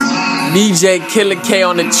DJ Killer K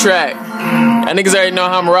on the track. Y'all niggas already know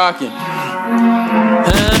how I'm rocking.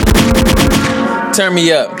 Huh? Turn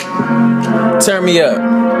me up. Turn me up.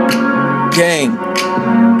 Gang.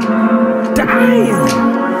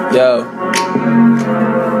 Damn. Yo.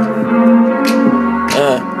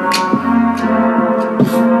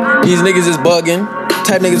 These niggas is bugging.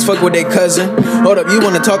 Type niggas fuck with their cousin. Hold up, you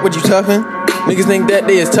wanna talk what you toughin'? Niggas think that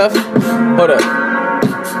they is tough? Hold up.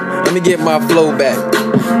 Let me get my flow back.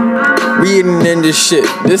 Reading in this shit.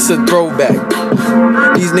 This a throwback.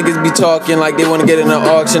 These niggas be talking like they wanna get in an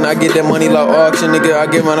auction. I get that money like auction, nigga. I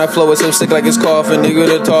get my flow, it's so sick like it's coughing. Nigga,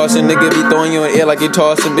 the tossing, nigga be throwing you in the air like you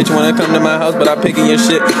tossing. Bitch, when I come to my house, but I picking your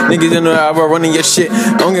shit. Niggas in the hour running your shit.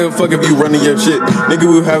 I don't give a fuck if you running your shit. Nigga,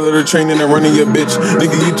 we have the training and running your bitch.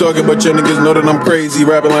 Nigga, you talking about your niggas know that I'm crazy.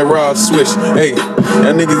 Rapping like Raw Swish. Hey,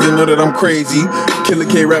 y'all niggas didn't know that I'm crazy. Killer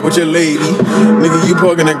K rap with your lady. Nigga, you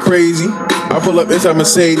talking that crazy. I pull up inside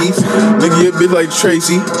Mercedes. Nigga, you bitch like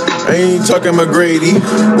Tracy. I ain't talking McGrady.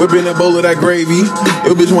 Whipping a bowl of that gravy.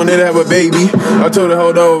 Your bitch wanted to have a baby. I told her,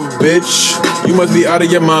 hold on, bitch. You must be out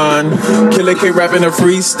of your mind. Killer K rapping a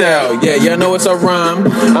freestyle. Yeah, y'all know it's a rhyme.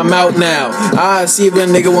 I'm out now. I see if a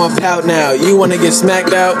nigga want pout now. You wanna get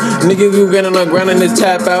smacked out? Nigga, you get on the ground and just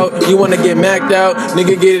tap out. You wanna get macked out?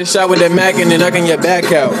 Nigga, get a shot with that Mac and then knocking your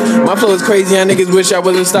back out. My flow is crazy. Y'all niggas wish I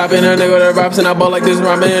wasn't stopping her. Nigga, the raps and I ball like this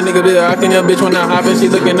rhyming. Nigga, be rocking your bitch when I hop and she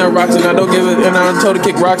looking at rocks and I don't give it. And I told her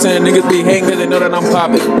kick rocks and niggas be hating cause they know that I'm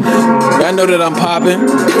popping. Y'all know that I'm popping.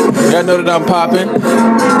 Y'all know that I'm popping.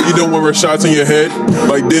 You don't want shots in your head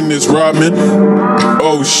like Dennis Rodman?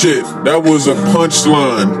 Oh shit, that was a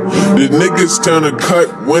punchline. The niggas turn a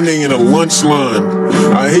cut when they in a lunch line.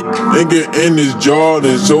 I hit nigga in his jaw,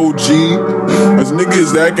 this OG. Cause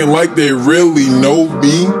niggas acting like they really know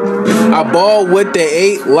me. I ball with the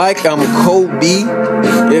 8 like I'm Kobe.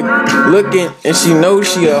 If looking and she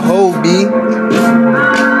knows she a Hobie.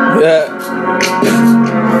 Yeah.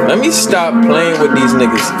 Let me stop playing with these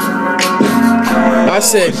niggas. I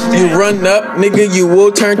said, you run up, nigga, you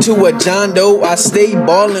will turn to a John Doe. I stay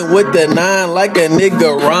ballin' with the 9 like a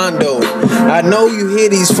nigga Rondo. I know you hear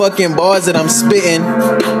these fucking bars that I'm spittin'.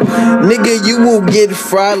 Nigga, you will get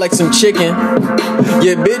fried like some chicken.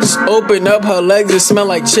 Your bitch open up her legs, it smell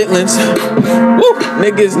like chitlins. Woo!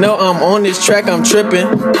 Niggas know I'm on this track, I'm trippin'.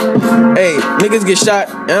 Hey, niggas get shot,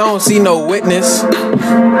 and I don't see no witness.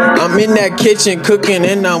 I'm in that kitchen cooking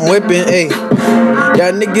and I'm whipping. Hey,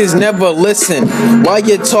 y'all niggas never listen. Why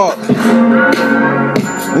you talk?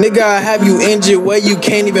 Nigga, I have you injured where you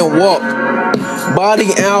can't even walk. Body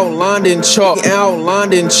outlined in chalk.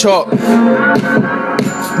 Outlined in chalk.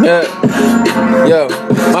 Yeah. Yo,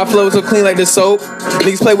 my flow is so clean like the soap.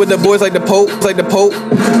 Niggas play with the boys like the Pope. Like the Pope.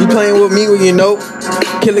 You playing with me when you know.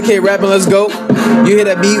 Killer K rapping, let's go. You hear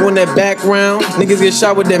that beat when that background. Niggas get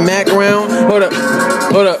shot with that Mac round. Hold up.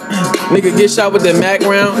 Hold up. Nigga get shot with the Mac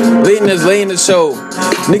round. Late in the show.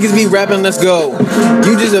 Niggas be rapping, let's go.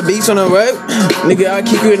 You just a beast on the rap. Nigga, I'll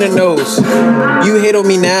kick you in the nose. You hate on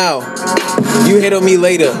me now. You hate on me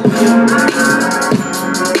later.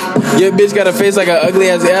 Your bitch got a face like an ugly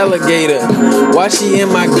ass alligator. Why she in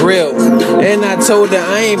my grill? And I told her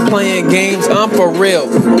I ain't playing games, I'm for real.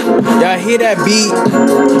 Y'all hear that beat?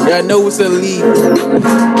 Y'all know it's a lead.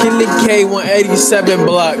 Killer K 187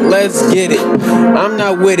 block, let's get it. I'm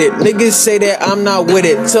not with it. Niggas say that I'm not with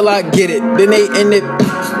it till I get it. Then they end it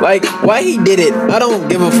like, why he did it? I don't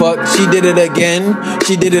give a fuck. She did it again.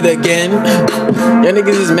 She did it again. Y'all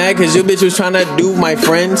niggas is mad cause your bitch was trying to do my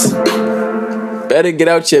friends. Better get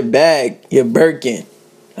out your bag, your Birkin.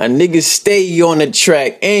 A nigga stay on the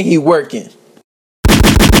track and he working.